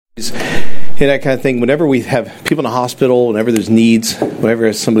and that kind of thing. Whenever we have people in the hospital, whenever there's needs,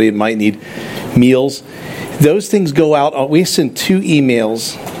 whenever somebody might need meals, those things go out. We send 2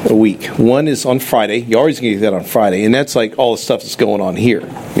 emails a week. One is on Friday. You always get that on Friday, and that's like all the stuff that's going on here,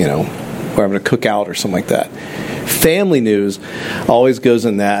 we're having a cookout or something like that. Family news always goes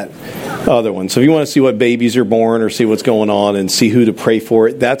in that other one. So if you want to see what babies are born or see what's going on and see who to pray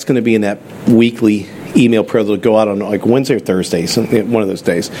for, that's going to be in that weekly email prayer that'll go out on like Wednesday or Thursday, one of those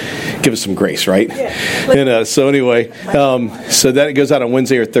days. Give us some grace, right? Yeah. And so anyway, so that goes out on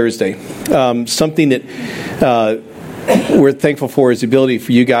Wednesday or Thursday. Something that we're thankful for is the ability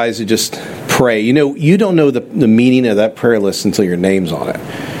for you guys to just pray. You don't know the meaning of that prayer list until your name's on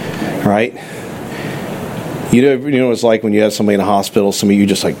it, right? You know what it's like when you have somebody in a hospital, some of you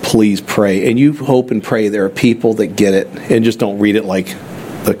just like, please pray. And you hope and pray there are people that get it and just don't read it like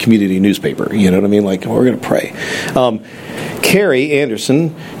a community newspaper. You know what I mean? Like, we're going to pray. Carrie Anderson,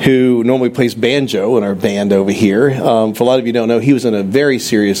 who normally plays banjo in our band over here, for a lot of you don't know, he was in a very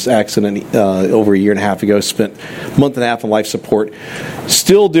serious accident over a year and a half ago, spent a month and a half on life support,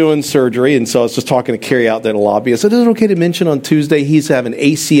 still doing surgery. And so I was just talking to Carrie out there in the lobby. I said, is it okay to mention on Tuesday he's having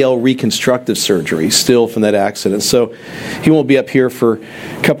ACL reconstructive surgery still from that accident? So he won't be up here for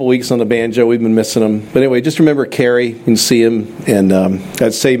a couple weeks on the banjo. We've been missing him. But anyway, just remember Carrie. You can see him. And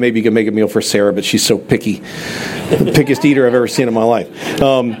I'd say maybe you can make a meal for Sarah, but she's so picky. The pickiest eater I've ever seen in my life.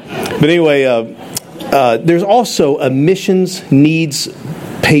 But anyway, there's also a missions needs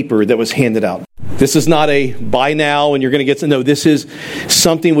paper that was handed out. This is not a buy now and you're going to get to know. This is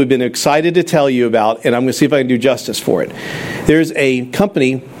something we've been excited to tell you about, and I'm going to see if I can do justice for it. There's a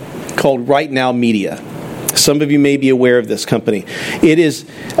company called Right Now Media. Some of you may be aware of this company. It is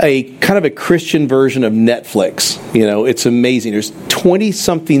a kind of a Christian version of Netflix. It's amazing. There's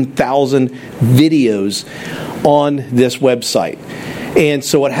 20-something thousand videos on this website. And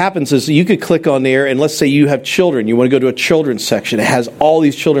so what happens is you could click on there, and let's say you have children. You want to go to a children's section. It has all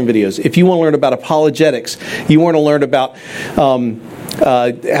these children videos. If you want to learn about apologetics, you want to learn about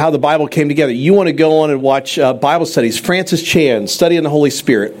how the Bible came together. You want to go on and watch Bible studies. Francis Chan, Study on the Holy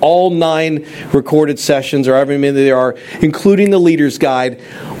Spirit. All 9 recorded sessions, or however many there are, including the Leader's Guide.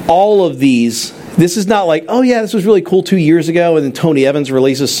 All of these. This is not like, oh yeah, this was really cool 2 years ago, and then Tony Evans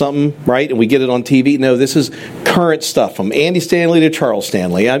releases something, right, and we get it on TV. No, this is current stuff from Andy Stanley to Charles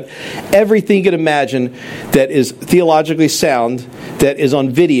Stanley. Everything you could imagine that is theologically sound, that is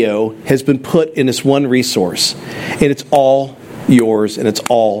on video, has been put in this one resource. And it's all yours, and it's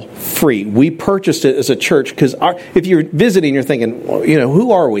all free. We purchased it as a church because if you're visiting, you're thinking, well,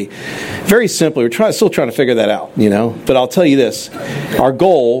 who are we? Very simply, we're still trying to figure that out, But I'll tell you this. Our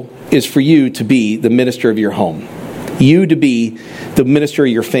goal is for you to be the minister of your home. You to be the minister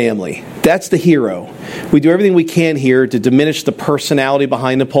of your family. That's the hero. We do everything we can here to diminish the personality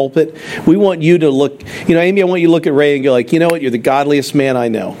behind the pulpit. We want you to look, Amy, I want you to look at Ray and go like, you know what? You're the godliest man I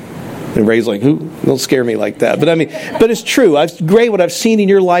know. And Ray's like, who? Don't scare me like that. But it's true. It's great what I've seen in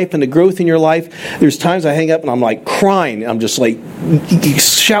your life and the growth in your life. There's times I hang up and I'm like crying. I'm just like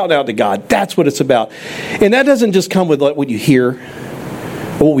shouting out to God. That's what it's about. And that doesn't just come with what you hear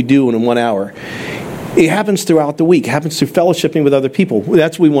or what we do in 1 hour. It happens throughout the week. It happens through fellowshipping with other people.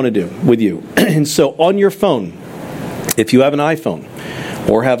 That's what we want to do with you. And so on your phone, if you have an iPhone,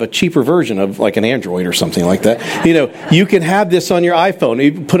 or have a cheaper version of like an Android or something like that. You can have this on your iPhone.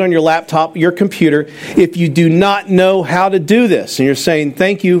 You can put on your laptop, your computer. If you do not know how to do this, and you're saying,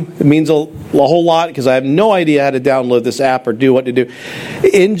 thank you, it means a whole lot because I have no idea how to download this app or do what to do.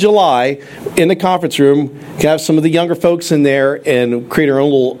 In July, in the conference room, you can have some of the younger folks in there and create our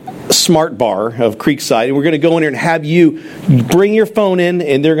own little smart bar of Creekside. And we're going to go in there and have you bring your phone in,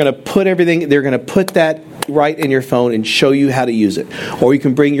 and they're going to put that right in your phone and show you how to use it. Or you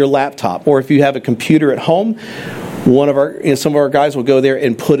can bring your laptop. Or if you have a computer at home, some of our guys will go there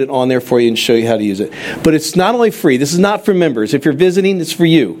and put it on there for you and show you how to use it. But it's not only free. This is not for members. If you're visiting, it's for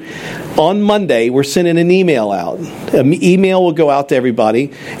you. On Monday, we're sending an email out. An email will go out to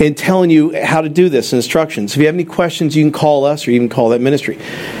everybody and telling you how to do this, instructions. If you have any questions, you can call us or even call that ministry.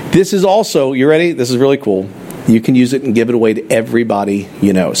 This is also, you ready? This is really cool. You can use it and give it away to everybody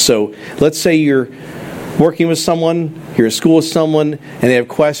you know. So let's say you're working with someone, you're at school with someone, and they have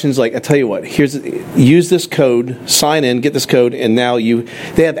questions like, I tell you what, use this code, sign in, get this code, and now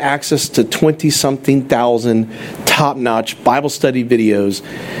they have access to 20-something thousand top-notch Bible study videos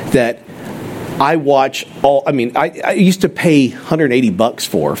that I watch I used to pay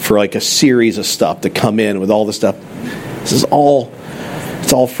 $180 for like a series of stuff to come in with all the stuff. This is all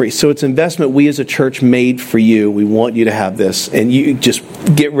It's all free. So it's an investment we as a church made for you. We want you to have this. And you just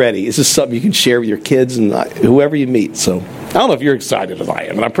get ready. This is something you can share with your kids and whoever you meet. So I don't know if you're excited as I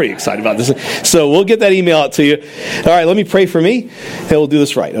am, but I'm pretty excited about this. So we'll get that email out to you. All right, let me pray for me, and we'll do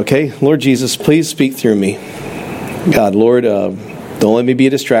this right, okay? Lord Jesus, please speak through me. God, Lord, don't let me be a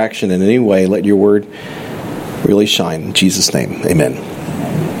distraction in any way. Let your word really shine. In Jesus' name, amen.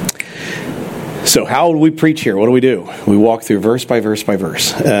 So how do we preach here? What do? We walk through verse by verse by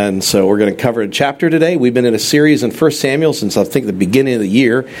verse. And so we're going to cover a chapter today. We've been in a series in 1 Samuel since I think the beginning of the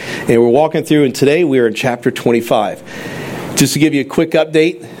year. And we're walking through, and today we are in chapter 25. Just to give you a quick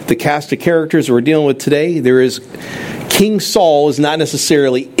update, the cast of characters we're dealing with today, there is King Saul is not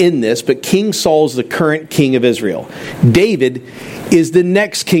necessarily in this, but King Saul is the current king of Israel. David is the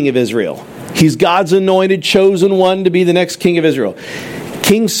next king of Israel. He's God's anointed, chosen one to be the next king of Israel.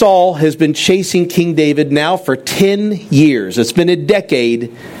 King Saul has been chasing King David now for 10 years. It's been a decade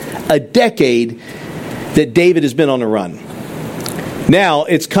that David has been on the run. Now,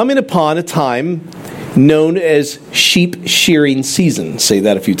 it's coming upon a time known as sheep shearing season. Say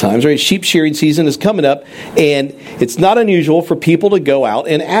that a few times, right? Sheep shearing season is coming up, and it's not unusual for people to go out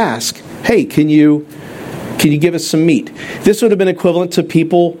and ask, hey, can you give us some meat? This would have been equivalent to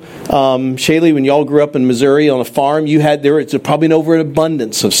people, Shaylee, when y'all grew up in Missouri on a farm, there was probably an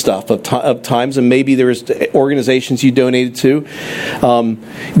overabundance of stuff of times, and maybe there was organizations you donated to.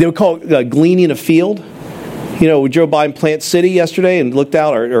 They would call it gleaning a field. You know, we drove by in Plant City yesterday and looked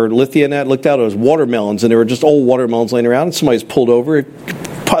out, or Lithia and that looked out, it was watermelons, and there were just old watermelons laying around, and somebody's pulled over.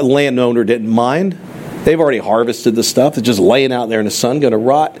 The landowner didn't mind. They've already harvested the stuff. It's just laying out there in the sun, going to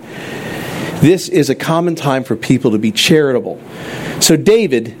rot. This is a common time for people to be charitable. So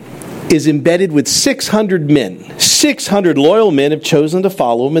David is embedded with 600 men. 600 loyal men have chosen to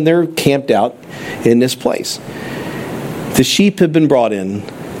follow him, and they're camped out in this place. The sheep have been brought in.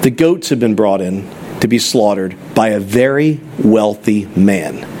 The goats have been brought in to be slaughtered by a very wealthy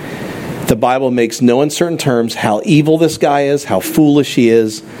man. The Bible makes no uncertain terms how evil this guy is, how foolish he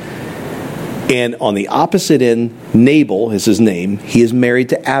is. And on the opposite end, Nabal is his name. He is married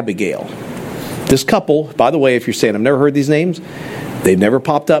to Abigail. This couple, by the way, if you're saying, I've never heard these names, they've never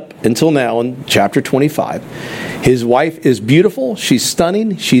popped up until now in chapter 25. His wife is beautiful, she's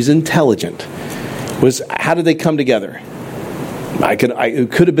stunning, she's intelligent. How did they come together?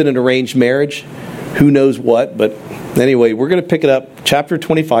 It could have been an arranged marriage, who knows what, but anyway, we're going to pick it up, chapter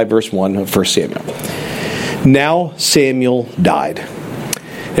 25, verse 1 of 1 Samuel. Now Samuel died,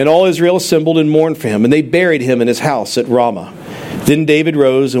 and all Israel assembled and mourned for him, and they buried him in his house at Ramah. Then David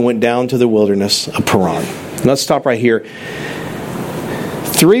rose and went down to the wilderness of Paran. Let's stop right here.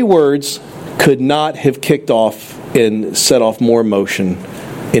 3 words could not have kicked off and set off more emotion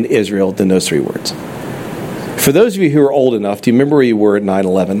in Israel than those 3 words. For those of you who are old enough, do you remember where you were at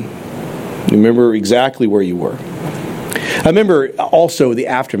 9/11? You remember exactly where you were. I remember also the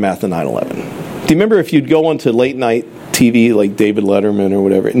aftermath of 9/11. Do you remember if you'd go onto late night TV like David Letterman or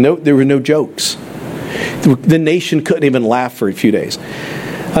whatever? No, there were no jokes. The nation couldn't even laugh for a few days.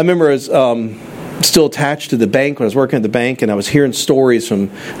 I remember I was still attached to the bank when I was working at the bank, and I was hearing stories from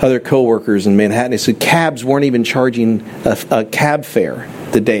other coworkers in Manhattan. They said cabs weren't even charging a cab fare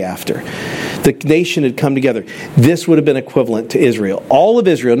the day after. The nation had come together. This would have been equivalent to Israel. All of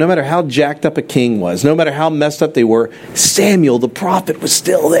Israel, no matter how jacked up a king was, no matter how messed up they were, Samuel, the prophet, was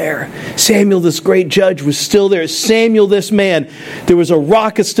still there. Samuel, this great judge, was still there. Samuel, this man, there was a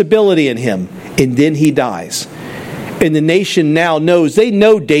rock of stability in him. And then he dies. And the nation now knows, they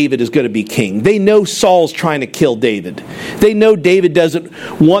know David is going to be king. They know Saul's trying to kill David. They know David doesn't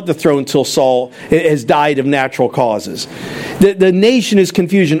want the throne until Saul has died of natural causes. The nation is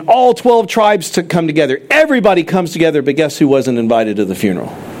confusion. All 12 tribes to come together. Everybody comes together, but guess who wasn't invited to the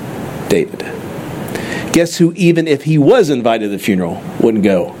funeral? David. Guess who, even if he was invited to the funeral, wouldn't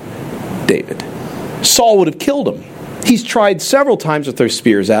go? David. Saul would have killed him. He's tried several times to throw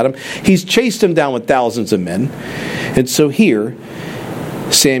spears at him. He's chased him down with thousands of men. And so here,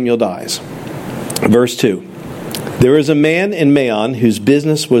 Samuel dies. Verse 2. There was a man in Maon whose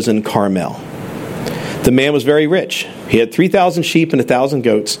business was in Carmel. The man was very rich. He had 3,000 sheep and 1,000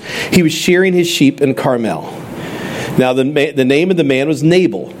 goats. He was shearing his sheep in Carmel. Now the name of the man was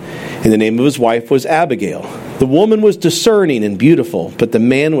Nabal, and the name of his wife was Abigail. The woman was discerning and beautiful, but the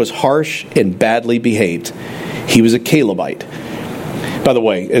man was harsh and badly behaved. He was a Calebite. By the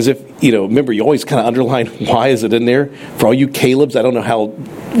way, as if, remember, you always kind of underline, why is it in there? For all you Calebs, I don't know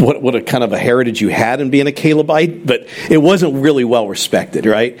what a kind of a heritage you had in being a Calebite, but it wasn't really well respected,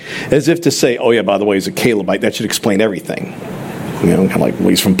 right? As if to say, oh yeah, by the way, he's a Calebite, that should explain everything. Kind of like, well,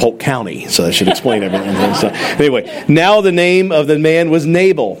 he's from Polk County, so that should explain everything. So, anyway, now the name of the man was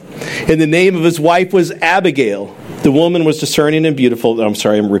Nabal, and the name of his wife was Abigail. The woman was discerning and beautiful. I'm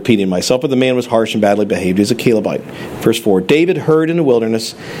sorry, I'm repeating myself, but the man was harsh and badly behaved. He was a Calebite. Verse 4, David heard in the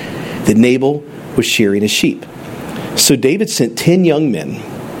wilderness that Nabal was shearing his sheep. So David sent 10 young men,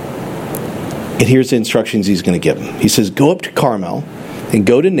 and here's the instructions he's going to give them. He says, go up to Carmel and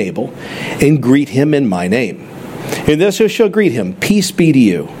go to Nabal and greet him in my name. And thus you shall greet him, peace be to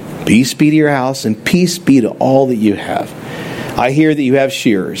you, peace be to your house, and peace be to all that you have. I hear that you have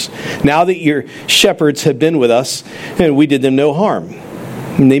shearers. Now that your shepherds have been with us, and we did them no harm.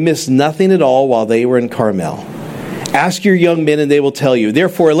 And they missed nothing at all while they were in Carmel. Ask your young men, and they will tell you.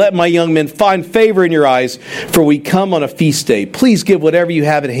 Therefore, let my young men find favor in your eyes, for we come on a feast day. Please give whatever you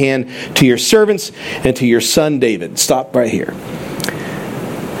have at hand to your servants and to your son David. Stop right here.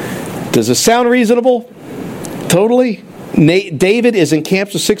 Does this sound reasonable? Totally. David is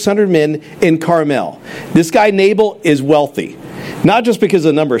encamped with 600 men in Carmel. This guy Nabal is wealthy. Not just because of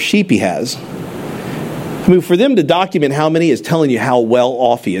the number of sheep he has. I mean, for them to document how many is telling you how well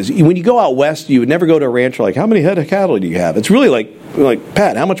off he is. When you go out west, you would never go to a rancher like, how many head of cattle do you have? It's really like,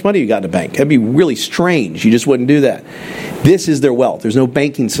 Pat, how much money you got in the bank? That'd be really strange. You just wouldn't do that. This is their wealth. There's no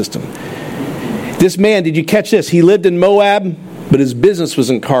banking system. This man, did you catch this? He lived in Moab, but his business was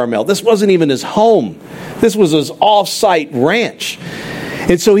in Carmel. This wasn't even his home. This was his off-site ranch.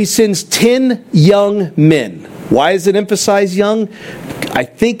 And so he sends 10 young men. Why is it emphasized young?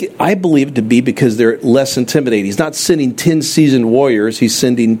 I believe it to be because they're less intimidating. He's not sending 10 seasoned warriors. He's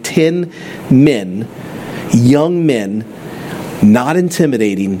sending 10 men, young men, not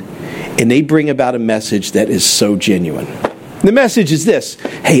intimidating, and they bring about a message that is so genuine. The message is this: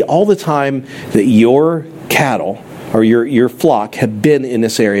 hey, all the time that your cattle or your flock have been in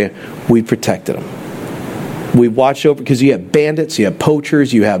this area, we protected them. We've watched over, because you have bandits, you have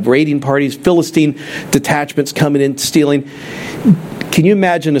poachers, you have raiding parties, Philistine detachments coming in, stealing. Can you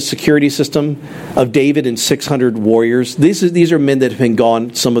imagine a security system of David and 600 warriors? These are men that have been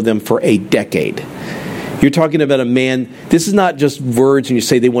gone, some of them for a decade. You're talking about a man, this is not just words and you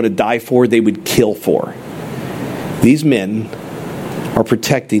say they want to die for, they would kill for. These men are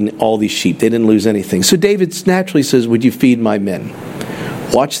protecting all these sheep. They didn't lose anything. So David naturally says, would you feed my men?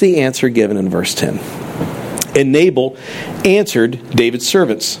 Watch the answer given in verse 10. And Nabal answered David's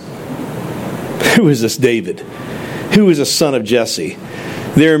servants. Who is this David? Who is a son of Jesse?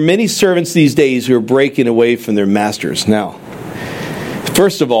 There are many servants these days who are breaking away from their masters. Now,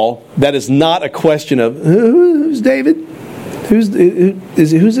 first of all, that is not a question of, who's David? Who's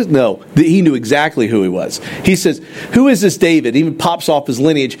this? No, he knew exactly who he was. He says, who is this David? He even pops off his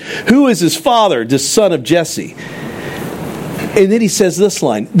lineage. Who is his father, the son of Jesse? And then he says this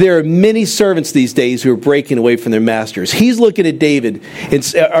line: there are many servants these days who are breaking away from their masters. He's looking at David, and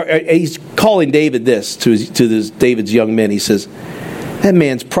he's calling David this to David's young men. He says, that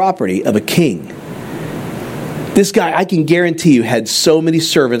man's property of a king. This guy, I can guarantee you, had so many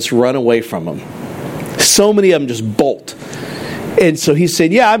servants run away from him. So many of them just bolt. And so he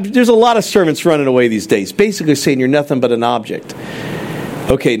said, yeah, there's a lot of servants running away these days. Basically saying you're nothing but an object.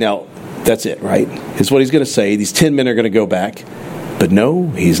 Okay, now, that's it, right? Is what he's going to say. These 10 men are going to go back. But no,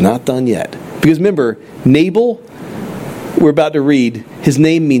 he's not done yet. Because remember, Nabal, we're about to read, his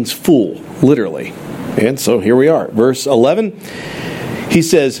name means fool, literally. And so here we are. Verse 11, he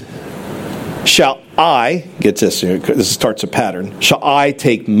says, shall I, get this starts a pattern, shall I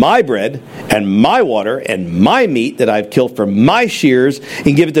take my bread and my water and my meat that I've killed from my shears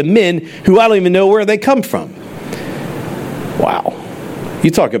and give it to men who I don't even know where they come from? Wow. You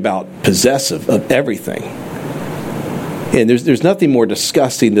talk about possessive of everything. And there's nothing more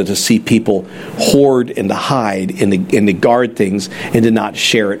disgusting than to see people hoard and to hide and to guard things and to not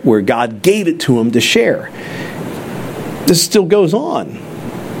share it where God gave it to them to share. This still goes on.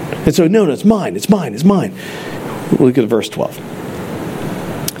 And so, no, it's mine. Look at verse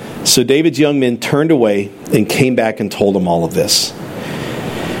 12. So David's young men turned away and came back and told him all of this.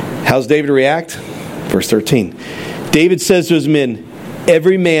 How's David react? Verse 13. David says to his men,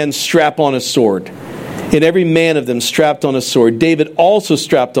 every man strap on a sword. And every man of them strapped on a sword. David also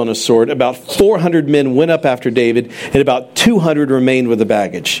strapped on a sword. About 400 men went up after David, and about 200 remained with the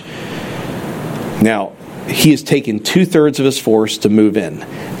baggage. Now, he has taken 2/3 of his force to move in.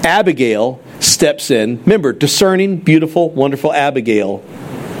 Abigail steps in. Remember, discerning, beautiful, wonderful Abigail.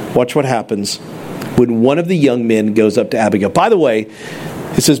 Watch what happens when one of the young men goes up to Abigail. By the way,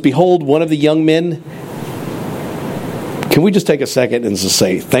 it says, behold, one of the young men. Can we just take a second and just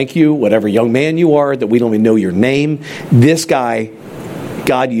say, thank you, whatever young man you are, that we don't even know your name. This guy,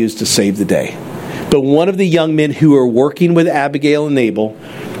 God used to save the day. But one of the young men who were working with Abigail and Nabal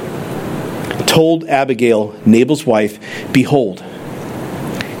told Abigail, Nabal's wife, "Behold,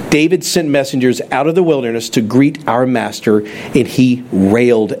 David sent messengers out of the wilderness to greet our master, and he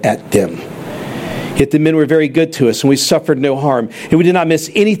railed at them. Yet the men were very good to us, and we suffered no harm, and we did not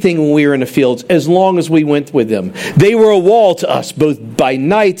miss anything when we were in the fields, as long as we went with them. They were a wall to us, both by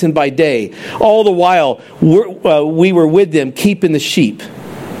night and by day. All the while we were with them, keeping the sheep.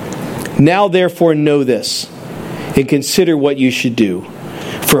 Now therefore know this, and consider what you should do.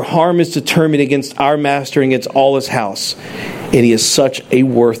 For harm is determined against our master and against all his house, and he is such a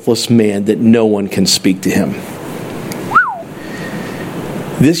worthless man that no one can speak to him."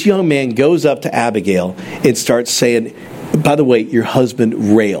 This young man goes up to Abigail and starts saying, by the way, your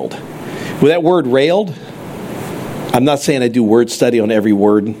husband railed. With that word railed, I'm not saying I do word study on every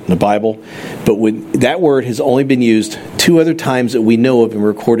word in the Bible, but when that word has only been used 2 other times that we know of in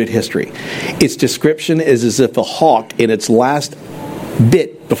recorded history. Its description is as if a hawk in its last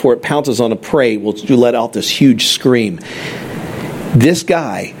bit before it pounces on a prey will let out this huge scream. This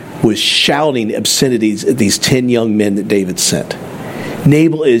guy was shouting obscenities at these 10 young men that David sent.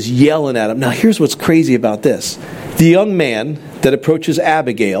 Nabal is yelling at him. Now here's what's crazy about this. The young man that approaches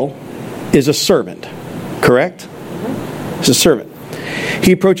Abigail is a servant, correct? He's a servant.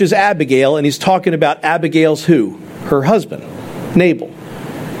 He approaches Abigail and he's talking about Abigail's who? Her husband, Nabal.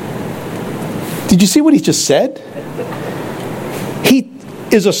 Did you see what he just said? He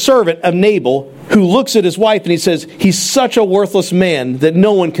is a servant of Nabal who looks at his wife and he says, he's such a worthless man that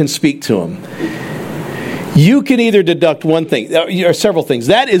no one can speak to him. You can either deduct one thing, or several things.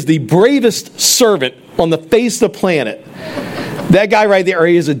 That is the bravest servant on the face of the planet. That guy right there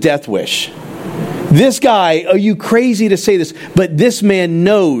is a death wish. This guy, are you crazy to say this? But this man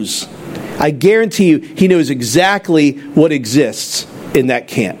knows, I guarantee you, he knows exactly what exists in that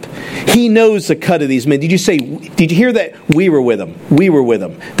camp. He knows the cut of these men. Did you hear that? We were with them. We were with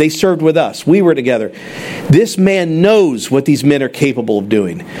them. They served with us. We were together. This man knows what these men are capable of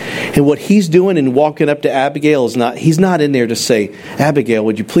doing. And what he's doing in walking up to Abigail is he's not in there to say, Abigail,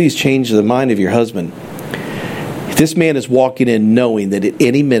 would you please change the mind of your husband? This man is walking in knowing that at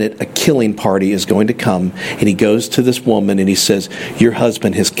any minute a killing party is going to come. And he goes to this woman and he says, your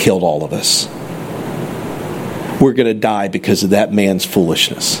husband has killed all of us. We're going to die because of that man's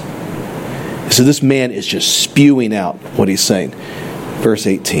foolishness. So this man is just spewing out what he's saying. Verse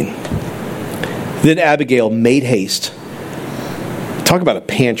 18. Then Abigail made haste. Talk about a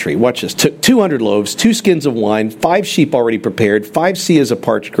pantry. Watch this. Took 200 loaves, 2 skins of wine, 5 sheep already prepared, 5 seahs of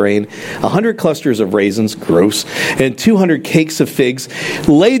parched grain, 100 clusters of raisins, gross, and 200 cakes of figs,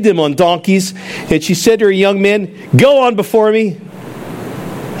 laid them on donkeys, and she said to her young men, go on before me,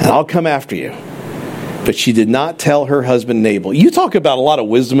 and I'll come after you. But she did not tell her husband Nabal. You talk about a lot of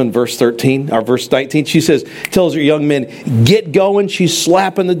wisdom in verse 13 or verse 19. She tells her young men, get going. She's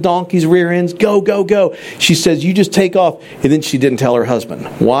slapping the donkey's rear ends. Go, go, go. She says, you just take off. And then she didn't tell her husband.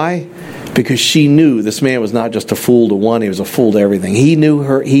 Why? Because she knew this man was not just a fool to one, he was a fool to everything. He knew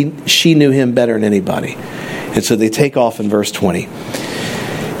her, she knew him better than anybody. And so they take off in verse 20.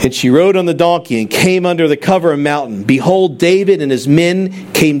 And she rode on the donkey and came under the cover of a mountain. Behold, David and his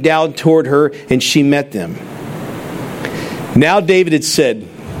men came down toward her, and she met them. Now David had said,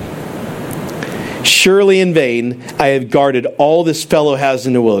 surely in vain I have guarded all this fellow has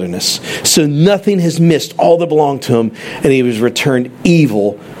in the wilderness. So nothing has missed all that belonged to him, and he was returned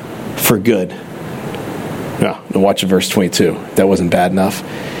evil for good. Now watch verse 22. That wasn't bad enough.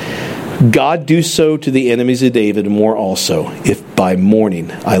 God do so to the enemies of David and more also, if by morning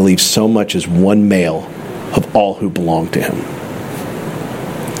I leave so much as one male of all who belong to him.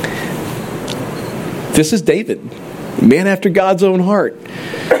 This is David, man after God's own heart.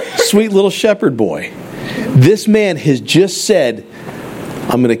 Sweet little shepherd boy. This man has just said,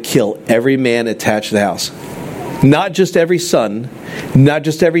 I'm going to kill every man attached to the house. Not just every son, not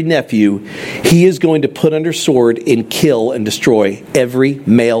just every nephew. He is going to put under sword and kill and destroy every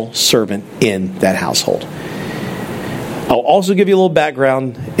male servant in that household. I'll also give you a little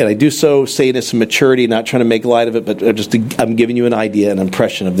background, and I do so saying this in maturity, not trying to make light of it, but I'm giving you an idea, an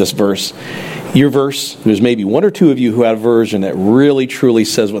impression of this verse. Your verse, there's maybe 1 or 2 of you who have a version that really, truly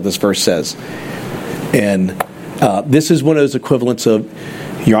says what this verse says. And this is one of those equivalents of,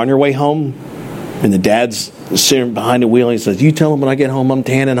 you're on your way home, and the dad's sitting behind the wheel and he says, you tell him when I get home I'm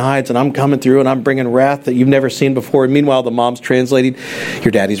tanning hides and I'm coming through and I'm bringing wrath that you've never seen before. And meanwhile, the mom's translating,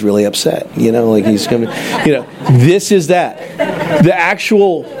 your daddy's really upset. Like he's coming. This is that. The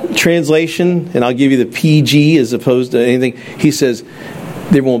actual translation, and I'll give you the PG as opposed to anything, he says,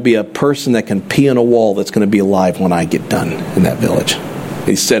 there won't be a person that can pee on a wall that's going to be alive when I get done in that village.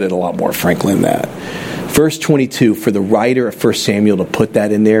 he said it a lot more frankly than that. Verse 22, for the writer of 1 Samuel to put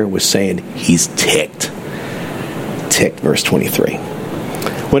that in there was saying he's ticked. Ticked, verse 23.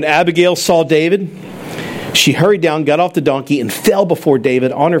 When Abigail saw David, she hurried down, got off the donkey, and fell before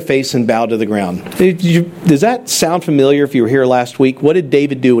David on her face and bowed to the ground. Does that sound familiar if you were here last week? What did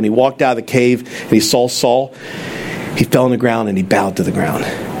David do when he walked out of the cave and he saw Saul? He fell on the ground and he bowed to the ground.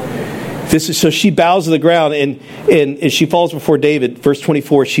 So she bows to the ground and she falls before David. Verse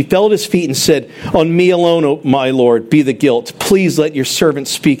 24, she fell at his feet and said, on me alone, O my Lord, be the guilt. Please let your servant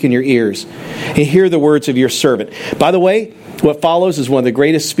speak in your ears and hear the words of your servant. By the way, what follows is one of the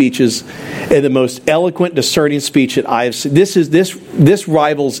greatest speeches and the most eloquent, discerning speech that I have seen. This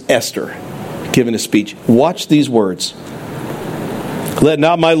rivals Esther giving a speech. Watch these words. Let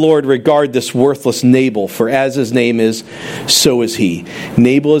not my Lord regard this worthless Nabal, for as his name is, so is he.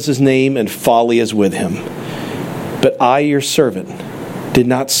 Nabal is his name, and folly is with him. But I, your servant, did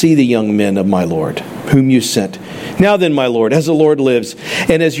not see the young men of my Lord, whom you sent. Now then, my Lord, as the Lord lives,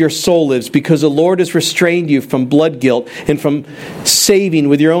 and as your soul lives, because the Lord has restrained you from blood guilt and from saving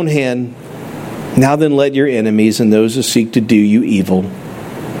with your own hand, now then let your enemies and those who seek to do you evil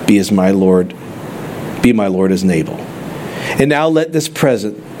be my Lord as Nabal. And now let this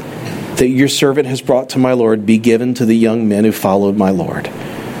present that your servant has brought to my Lord be given to the young men who followed my Lord.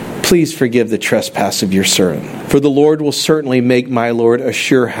 Please forgive the trespass of your servant, for the Lord will certainly make my Lord a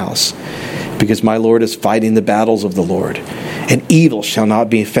sure house, because my Lord is fighting the battles of the Lord, and evil shall not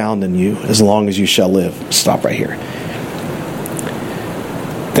be found in you as long as you shall live. Stop right here.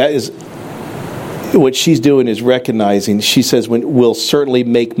 That is what she's doing is recognizing. She says, "When will certainly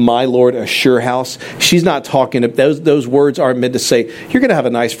make my Lord a sure house." She's not talking. Those words aren't meant to say you're going to have a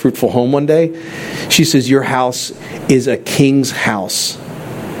nice, fruitful home one day. She says your house is a king's house.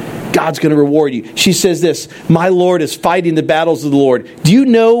 God's going to reward you. She says this: "My Lord is fighting the battles of the Lord." Do you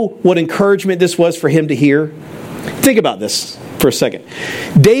know what encouragement this was for him to hear? Think about this for a second.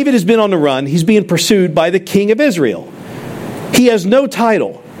 David has been on the run. He's being pursued by the king of Israel. He has no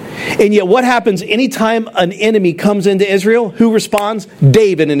title. And yet what happens anytime an enemy comes into Israel? Who responds?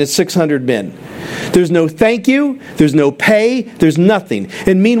 David and his 600 men. There's no thank you. There's no pay. There's nothing.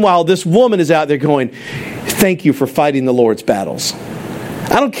 And meanwhile, this woman is out there going, "Thank you for fighting the Lord's battles."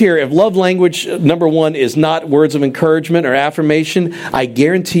 I don't care if love language number one is not words of encouragement or affirmation. I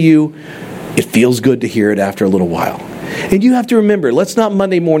guarantee you it feels good to hear it after a little while. And you have to remember, let's not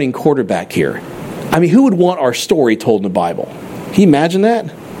Monday morning quarterback here. I mean, who would want our story told in the Bible? Can you imagine that?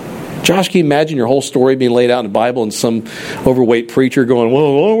 Josh, can you imagine your whole story being laid out in the Bible and some overweight preacher going,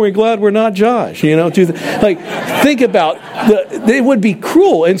 "Well, aren't we glad we're not Josh?" You know, think about it would be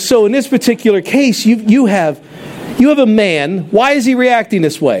cruel. And so in this particular case, you have a man. Why is he reacting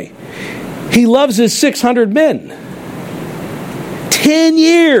this way? He loves his 600 men. 10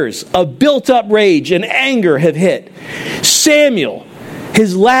 years of built-up rage and anger have hit. Samuel,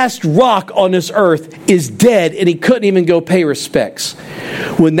 his last rock on this earth, is dead, and he couldn't even go pay respects.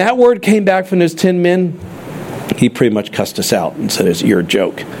 When that word came back from those 10 men, he pretty much cussed us out and said, "You're a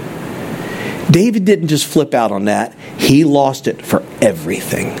joke." David didn't just flip out on that. He lost it for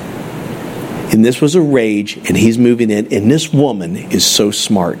everything. And this was a rage, and he's moving in, and this woman is so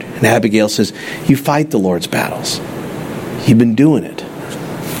smart. And Abigail says, "You fight the Lord's battles. You've been doing it."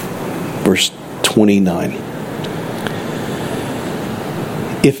 Verse 29.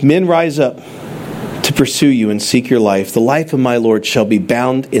 "If men rise up to pursue you and seek your life, the life of my Lord shall be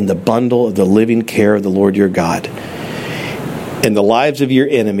bound in the bundle of the living care of the Lord your God. And the lives of your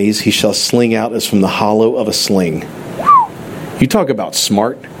enemies he shall sling out as from the hollow of a sling." You talk about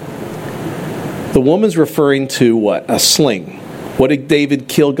smart. The woman's referring to what? A sling. What did David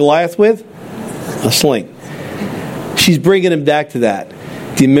kill Goliath with? A sling. She's bringing him back to that.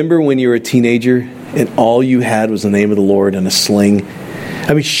 Do you remember when you were a teenager and all you had was the name of the Lord and a sling?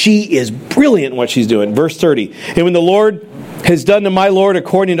 I mean, she is brilliant in what she's doing. Verse 30. "And when the Lord has done to my Lord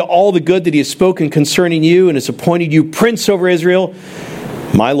according to all the good that he has spoken concerning you and has appointed you prince over Israel,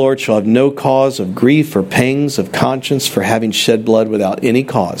 my Lord shall have no cause of grief or pangs of conscience for having shed blood without any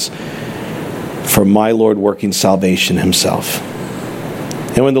cause, for my Lord working salvation himself.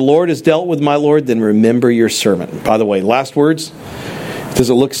 And when the Lord has dealt with my Lord, then remember your servant." By the way, last words. Does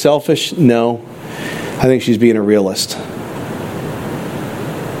it look selfish? No. I think she's being a realist.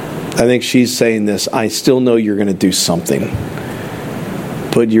 I think she's saying this: I still know you're going to do something,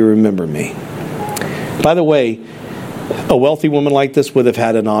 but you remember me. By the way, a wealthy woman like this would have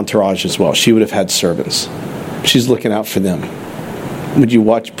had an entourage as well. She would have had servants. She's looking out for them. Would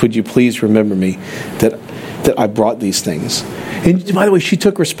you please remember me that I brought these things? And by the way, she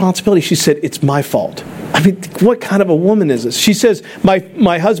took responsibility. She said, "It's my fault. I mean, what kind of a woman is this? She says,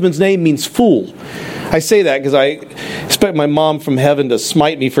 my husband's name means fool. I say that because I expect my mom from heaven to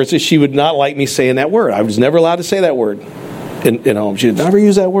smite me for it. She would not like me saying that word. I was never allowed to say that word in home. She would never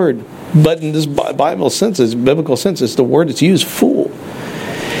use that word. But in this biblical sense, it's the word that's used, fool.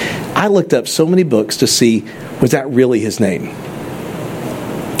 I looked up so many books to see, was that really his name?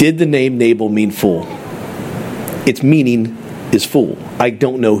 Did the name Nabal mean fool? Its meaning is fool. I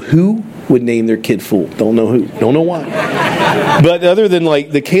don't know who would name their kid fool. Don't know who. Don't know why. But other than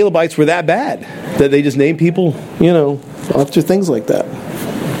like the Calebites were that bad that they just named people, after things like that.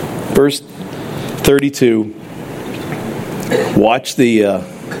 Verse 32.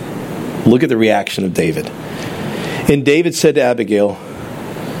 Look at the reaction of David. And David said to Abigail,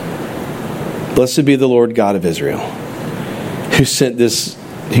 "Blessed be the Lord God of Israel, who sent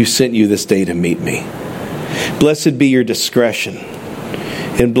you this day to meet me. Blessed be your discretion,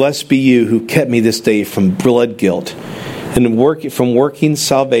 and blessed be you who kept me this day from blood guilt, and from working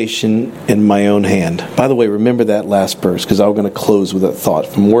salvation in my own hand." By the way, remember that last verse, because I'm going to close with that thought.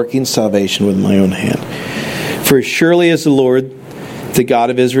 From working salvation with my own hand. For as surely as the Lord, the God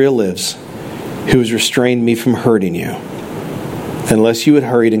of Israel lives, who has restrained me from hurting you, unless you had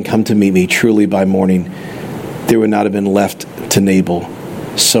hurried and come to meet me, truly by morning, there would not have been left to Nabal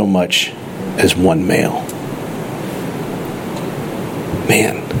so much as one male.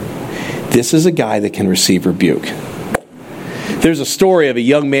 Man, this is a guy that can receive rebuke. There's a story of a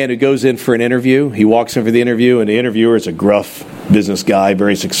young man who goes in for an interview. He walks in for the interview, and the interviewer is a gruff business guy,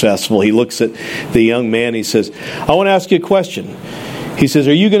 very successful. He looks at the young man. He says, "I want to ask you a question." He says,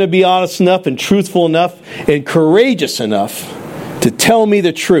 "Are you going to be honest enough and truthful enough and courageous enough to tell me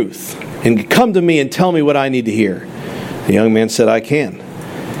the truth and come to me and tell me what I need to hear?" The young man said, "I can.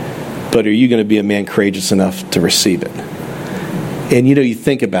 But are you going to be a man courageous enough to receive it?" And you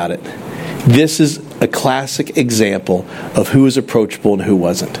think about it. This is a classic example of who was approachable and who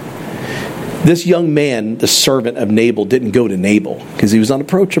wasn't. This young man, the servant of Nabal, didn't go to Nabal because he was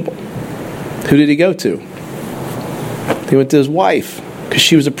unapproachable. Who did he go to? He went to his wife because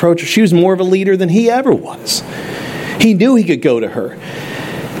she was approachable. She was more of a leader than he ever was. He knew he could go to her.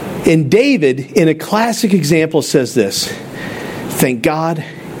 And David, in a classic example, says this: "Thank God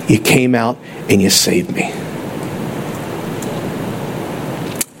you came out and you saved me."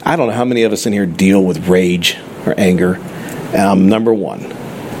 I don't know how many of us in here deal with rage or anger. Number one.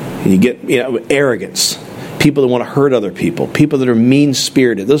 You get arrogance. People that want to hurt other people. People that are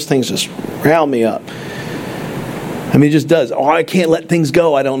mean-spirited. Those things just round me up. I mean, it just does. Oh, I can't let things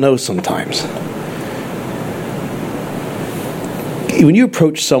go. I don't know sometimes. When you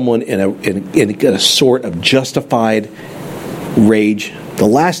approach someone in a sort of justified rage, the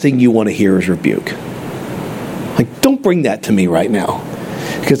last thing you want to hear is rebuke. Like, don't bring that to me right now,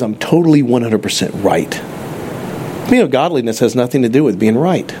 because I'm totally 100% right. Godliness has nothing to do with being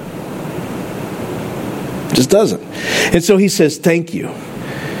right. It just doesn't. And so he says, "Thank you."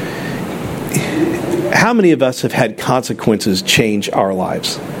 How many of us have had consequences change our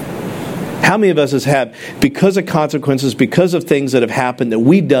lives? How many of us have, because of consequences, because of things that have happened that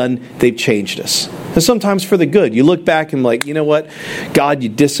we've done, they've changed us? And sometimes for the good. You look back and like, you know what? God, you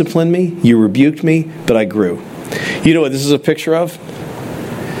disciplined me, you rebuked me, but I grew. You know what this is a picture of?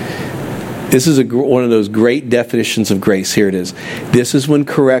 This is one of those great definitions of grace. Here it is. This is when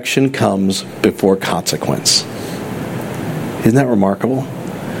correction comes before consequence. Isn't that remarkable?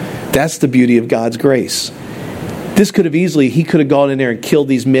 That's the beauty of God's grace. This could have he could have gone in there and killed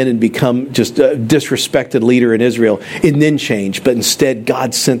these men and become just a disrespected leader in Israel and then changed. But instead,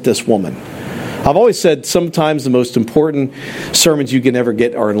 God sent this woman. I've always said sometimes the most important sermons you can ever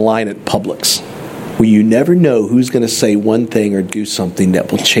get are in line at Publix, where you never know who's going to say one thing or do something that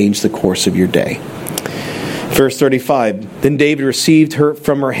will change the course of your day. Verse 35, "Then David received her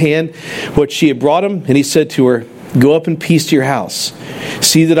from her hand what she had brought him, and he said to her, 'Go up in peace to your house.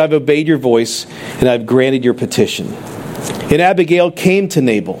 See that I've obeyed your voice, and I've granted your petition.' And Abigail came to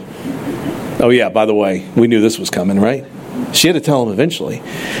Nabal." Oh yeah, by the way, we knew this was coming, right? She had to tell him eventually.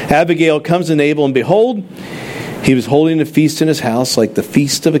 Abigail comes to Nabal, and behold, he was holding a feast in his house like the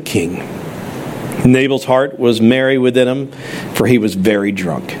feast of a king. Nabal's heart was merry within him, for he was very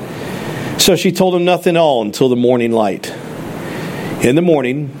drunk. So she told him nothing at all until the morning light. In the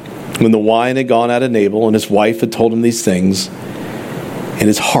morning, when the wine had gone out of Nabal, and his wife had told him these things, and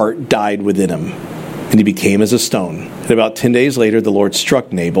his heart died within him, and he became as a stone. And about 10 days later, the Lord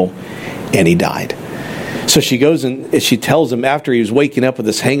struck Nabal, and he died. So she goes and she tells him, after he was waking up with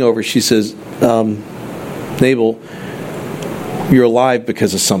this hangover, she says, "Nabal, you're alive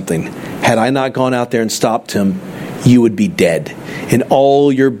because of something. Had I not gone out there and stopped him, you would be dead. And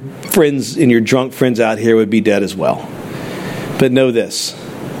all your friends and your drunk friends out here would be dead as well. But know this.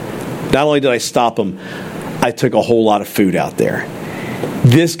 Not only did I stop him, I took a whole lot of food out there.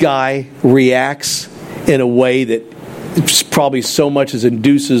 This guy reacts in a way that probably so much as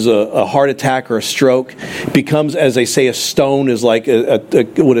induces a heart attack or a stroke. Becomes, as they say, a stone is like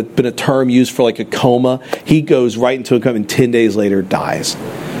would have been a term used for like a coma. He goes right into a coma and 10 days later dies.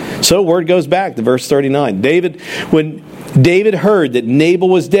 So word goes back to verse 39. When David heard that Nabal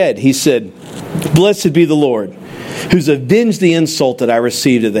was dead, he said, "Blessed be the Lord, who's avenged the insult that I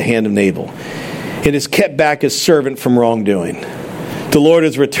received at the hand of Nabal, and has kept back his servant from wrongdoing. The Lord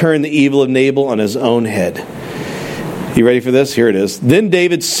has returned the evil of Nabal on his own head." You ready for this? Here it is. Then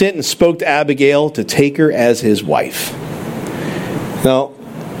David sent and spoke to Abigail to take her as his wife. Now,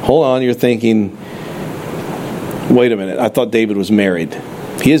 hold on. You're thinking, wait a minute. I thought David was married.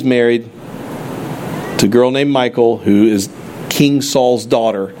 He is married to a girl named Michal, who is King Saul's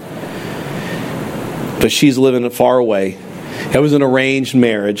daughter. But she's living far away. It was an arranged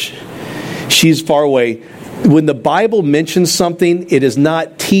marriage. She's far away. When the Bible mentions something, it is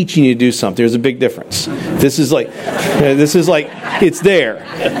not teaching you to do something. There's a big difference. This is like it's there.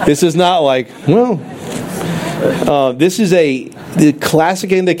 This is not like, this is the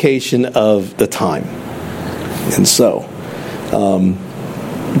classic indication of the time. And so,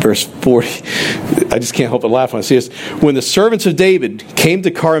 verse 40, I just can't help but laugh when I see this. When the servants of David came to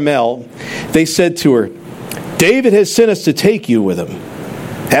Carmel, they said to her, "David has sent us to take you with him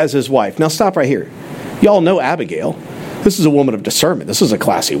as his wife." Now stop right here. Y'all know Abigail. This is a woman of discernment. This is a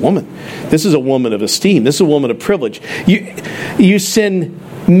classy woman. This is a woman of esteem. This is a woman of privilege. You send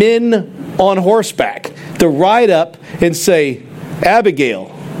men on horseback to ride up and say, "Abigail,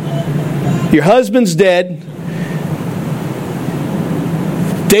 your husband's dead.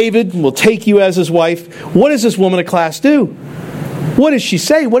 David will take you as his wife." What does this woman of class do? What does she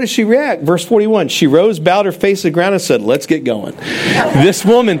say? What does she react? Verse 41, she rose, bowed her face to the ground, and said, "Let's get going." This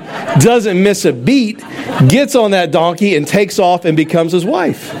woman doesn't miss a beat, gets on that donkey, and takes off and becomes his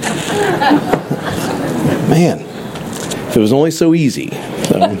wife. Man, if it was only so easy.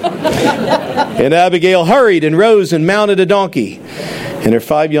 And Abigail hurried and rose and mounted a donkey. And her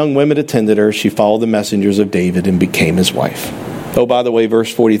 5 young women attended her. She followed the messengers of David and became his wife. Oh, by the way, verse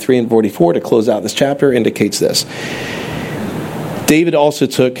 43 and 44 to close out this chapter indicates this. David also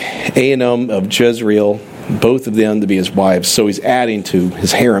took Ahinoam of Jezreel, both of them to be his wives. So he's adding to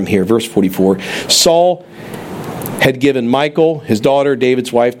his harem here. Verse 44. Saul had given Michal, his daughter,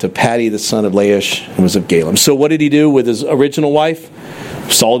 David's wife, to Paddy, the son of Laish, and was of Galem. So what did he do with his original wife?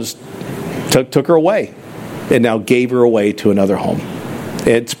 Saul just took her away and now gave her away to another home.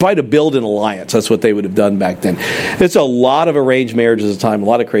 It's probably to build an alliance. That's what they would have done back then. It's a lot of arranged marriages at the time, a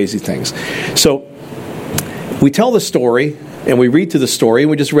lot of crazy things. So we tell the story, and we read through the story,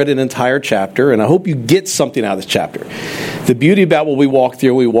 and we just read an entire chapter, and I hope you get something out of this chapter. The beauty about what we walk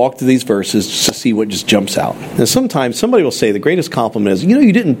through these verses just to see what just jumps out. And sometimes somebody will say the greatest compliment is,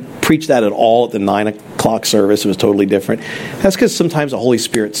 you didn't preach that at all at the 9 o'clock service. It was totally different. That's because sometimes the Holy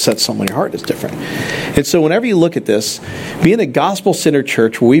Spirit sets something in your heart that's different. And so whenever you look at this, being a gospel-centered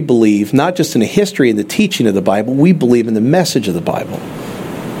church where we believe not just in the history and the teaching of the Bible, we believe in the message of the Bible.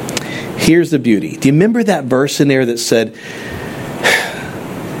 Here's the beauty. Do you remember that verse in there that said,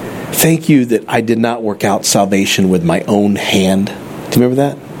 "Thank you that I did not work out salvation with my own hand"? Do you remember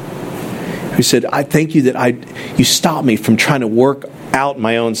that? He said, "I thank you that you stopped me from trying to work out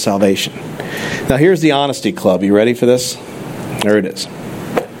my own salvation." Now here's the honesty club. You ready for this? There it is.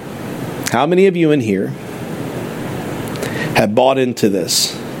 How many of you in here have bought into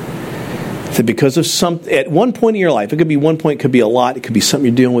this? That because of at one point in your life, it could be one point, it could be a lot, it could be something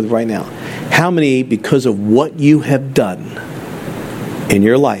you're dealing with right now. How many, because of what you have done in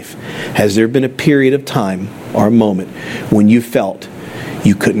your life, has there been a period of time or a moment when you felt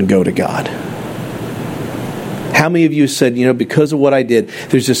you couldn't go to God? How many of you said, because of what I did,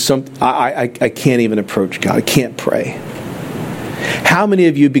 there's just I can't even approach God. I can't pray. How many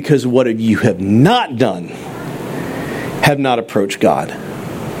of you, because of what you have not done, have not approached God?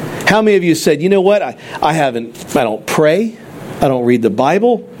 How many of you said, I don't pray, I don't read the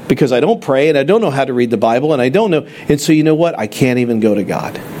Bible, because I don't pray and I don't know how to read the Bible and I don't know, and so I can't even go to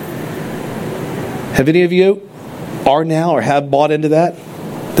God. Have any of you are now or have bought into that?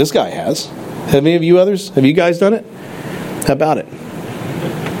 This guy has. Have any of you others? Have you guys done it? How about it?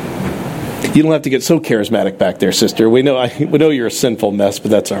 You don't have to get so charismatic back there, sister. We know you're a sinful mess,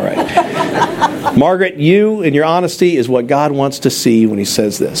 but that's all right. Margaret, you and your honesty is what God wants to see when He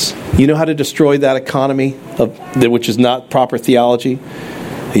says this. You know how to destroy that economy which is not proper theology?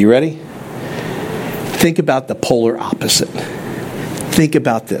 Are you ready? Think about the polar opposite. Think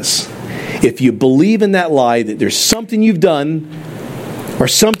about this. If you believe in that lie that there's something you've done or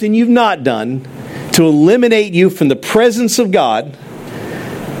something you've not done to eliminate you from the presence of God,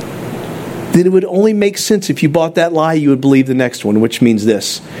 then it would only make sense if you bought that lie, you would believe the next one, which means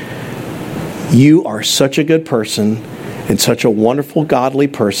this. You are such a good person and such a wonderful, godly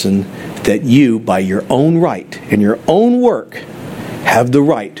person that you, by your own right and your own work, have the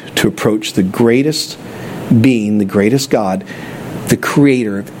right to approach the greatest being, the greatest God, the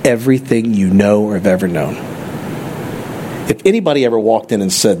creator of everything you know or have ever known. If anybody ever walked in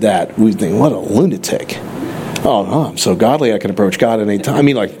and said that, we'd think, what a lunatic. Oh, no, I'm so godly I can approach God at any time. I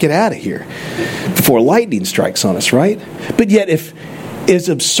mean, like, get out of here before lightning strikes on us, right? But yet, if as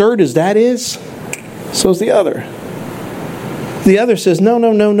absurd as that is, so is the other. The other says,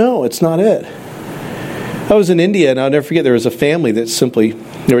 no, it's not it. I was in India, and I'll never forget, there was a family that simply,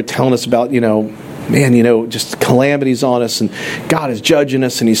 they were telling us about, just calamities on us, and God is judging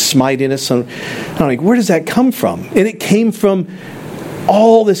us, and He's smiting us. And I'm like, where does that come from? And it came from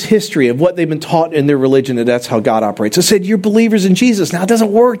all this history of what they've been taught in their religion, and that's how God operates. I said, you're believers in Jesus. Now, it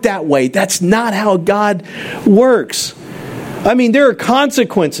doesn't work that way. That's not how God works. I mean, there are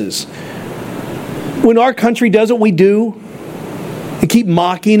consequences. When our country does what we do, and keep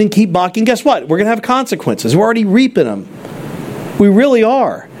mocking, guess what? We're going to have consequences. We're already reaping them. We really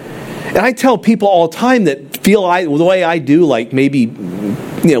are. And I tell people all the time that feel the way I do, like maybe,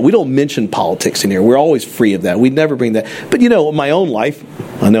 we don't mention politics in here. We're always free of that. We never bring that. But, in my own life,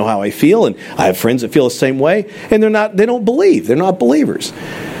 I know how I feel, and I have friends that feel the same way, and they don't believe. They're not believers.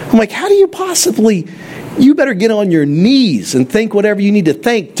 I'm like, how do you possibly... You better get on your knees and think whatever you need to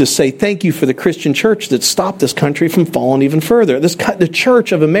think to say thank you for the Christian church that stopped this country from falling even further. The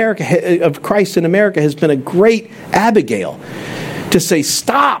Church of America, of Christ in America, has been a great Abigail to say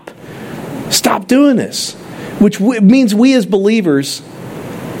stop doing this, which means we as believers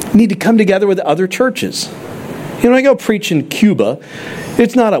need to come together with other churches. I go preach in Cuba.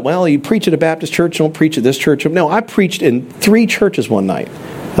 It's not you preach at a Baptist church, don't preach at this church. No, I preached in 3 churches one night.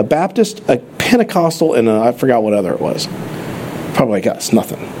 A Baptist, a Pentecostal, and I forgot what other it was. Probably like us,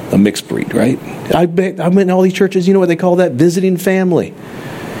 nothing. A mixed breed, right? I went in all these churches, you know what they call that? Visiting family.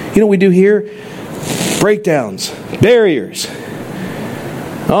 You know what we do here? Breakdowns, barriers.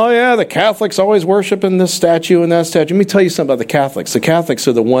 Oh yeah, the Catholics always worship in this statue and that statue. Let me tell you something about the Catholics. The Catholics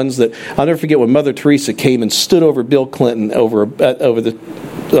are the ones that, I'll never forget when Mother Teresa came and stood over Bill Clinton over the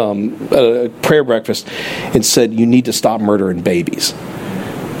prayer breakfast and said, you need to stop murdering babies.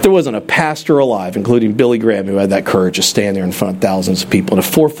 There wasn't a pastor alive, including Billy Graham, who had that courage to stand there in front of thousands of people. And a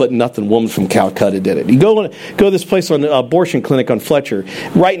 4'0" woman from Calcutta did it. You go to this place on abortion clinic on Fletcher.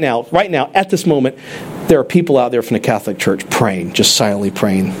 Right now, at this moment, there are people out there from the Catholic Church praying, just silently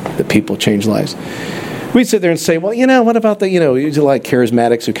praying that people change lives. We sit there and say, well, what about the, usually like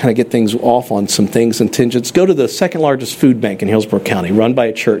charismatics who kind of get things off on some things and tangents. Go to the second largest food bank in Hillsborough County, run by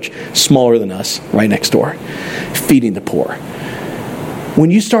a church smaller than us, right next door, feeding the poor. When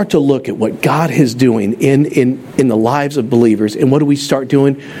you start to look at what God is doing in the lives of believers, and what do we start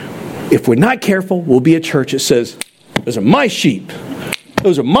doing? If we're not careful, we'll be a church that says, those are my sheep.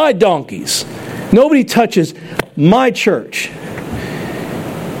 Those are my donkeys. Nobody touches my church.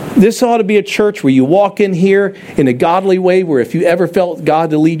 This ought to be a church where you walk in here in a godly way, where if you ever felt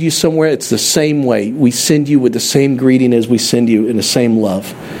God to lead you somewhere, it's the same way. We send you with the same greeting as we send you, in the same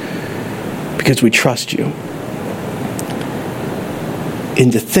love, because we trust you.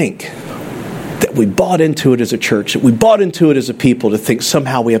 And to think that we bought into it as a church, that we bought into it as a people, to think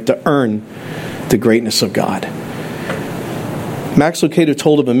somehow we have to earn the greatness of God. Max Lucado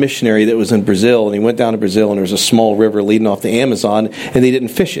told of a missionary that was in Brazil, and he went down to Brazil, and there was a small river leading off the Amazon, and they didn't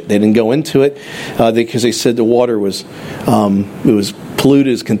fish it. They didn't go into it because they said the water was polluted,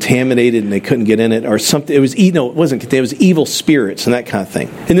 it was contaminated, and they couldn't get in it, or something. It was it wasn't contaminated. It was evil spirits and that kind of thing.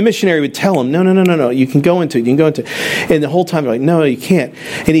 And the missionary would tell him, no, you can go into it. You can go into it. And the whole time they're like, no, you can't.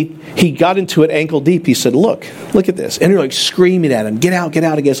 And he got into it ankle deep. He said, look at this. And they're like screaming at him, get out.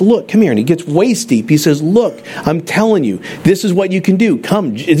 He goes, look, come here. And he gets waist deep. He says, look, I'm telling you, this is what you can do.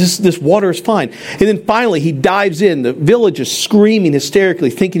 Come, this water is fine. And then finally he dives in. The village is screaming hysterically,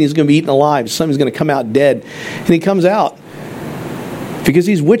 thinking he's going to be eaten alive. Somebody's going to come out dead. And he comes out because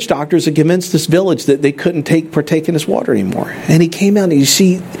these witch doctors had convinced this village that they couldn't partake in this water anymore. And he came out, and you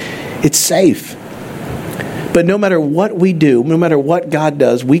see, it's safe. But no matter what we do, no matter what God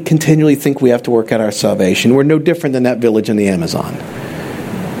does, we continually think we have to work out our salvation. We're no different than that village in the Amazon.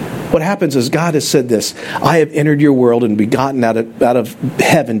 What happens is God has said this, I have entered your world and begotten out of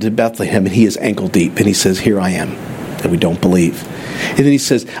heaven to Bethlehem, and he is ankle deep. And he says, here I am. And we don't believe. And then he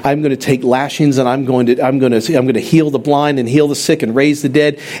says, I'm going to take lashings and I'm going to heal the blind and heal the sick and raise the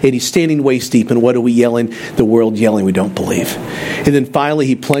dead. And he's standing waist deep. And what are we yelling? The world yelling, we don't believe. And then finally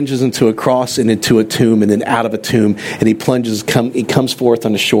he plunges into a cross and into a tomb and then out of a tomb. And he comes forth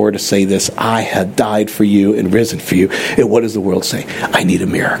on the shore to say this, I have died for you and risen for you. And what does the world say? I need a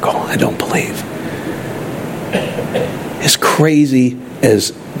miracle. I don't believe. As crazy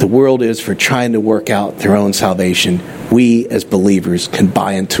as the world is for trying to work out their own salvation, we as believers can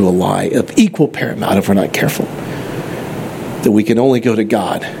buy into a lie of equal paramount if we're not careful. That we can only go to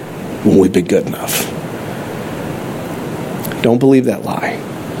God when we've been good enough. Don't believe that lie.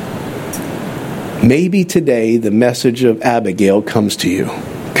 Maybe today the message of Abigail comes to you.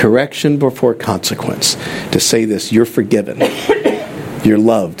 Correction before consequence. To say this, you're forgiven. You're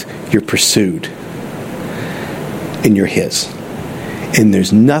loved. You're pursued. And you're His. And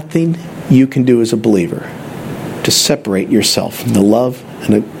there's nothing you can do as a believer to separate yourself from the love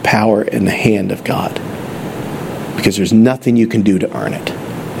and the power and the hand of God. Because there's nothing you can do to earn it.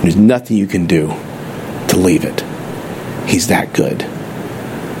 There's nothing you can do to leave it. He's that good.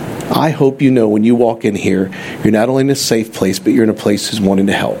 I hope you know when you walk in here, you're not only in a safe place, but you're in a place who's wanting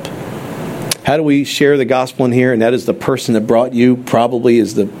to help. How do we share the gospel in here? And that is the person that brought you probably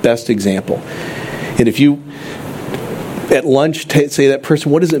is the best example. And if you at lunch say to that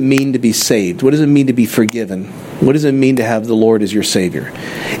person, what does it mean to be saved? What does it mean to be forgiven? What does it mean to have the Lord as your Savior?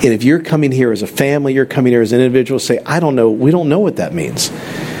 And if you're coming here as a family, you're coming here as an individual, say, I don't know, we don't know what that means.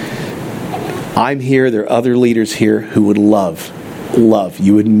 I'm here, there are other leaders here who would love.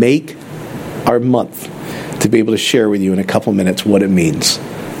 You would make our month to be able to share with you in a couple minutes what it means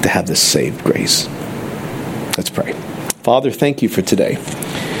to have this saved grace. Let's pray. Father, thank you for today.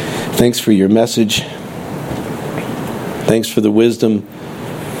 Thanks for your message. Thanks for the wisdom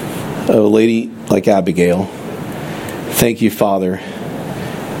of a lady like Abigail. Thank you, Father,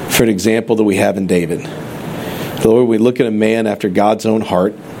 for an example that we have in David. Lord, we look at a man after God's own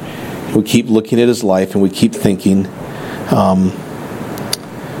heart. We keep looking at his life and we keep thinking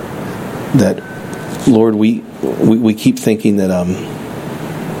that, Lord, we keep thinking that,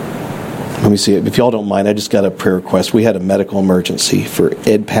 let me see, if y'all don't mind, I just got a prayer request. We had a medical emergency for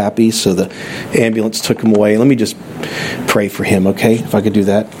Ed Pappy, so the ambulance took him away. Let me just pray for him, okay? If I could do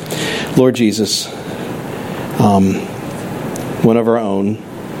that. Lord Jesus, one of our own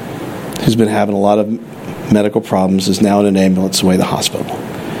who's been having a lot of medical problems is now in an ambulance away to the hospital.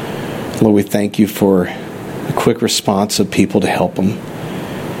 Lord, we thank you for a quick response of people to help him.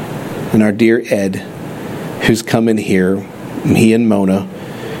 And our dear Ed, who's come in here, he and Mona,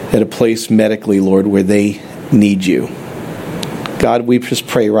 at a place medically, Lord, where they need you. God, we just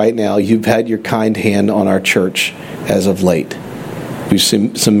pray right now, you've had your kind hand on our church as of late. We've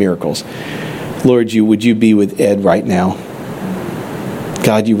seen some miracles. Lord, would you be with Ed right now?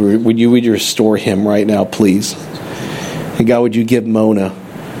 God, would you restore him right now, please? And God, would you give Mona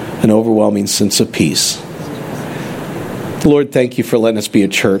an overwhelming sense of peace? Lord, thank you for letting us be a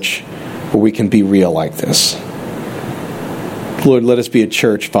church where we can be real like this. Lord, let us be a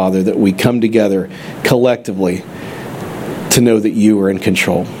church, Father, that we come together collectively to know that you are in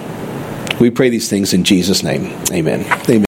control. We pray these things in Jesus' name. Amen. Amen.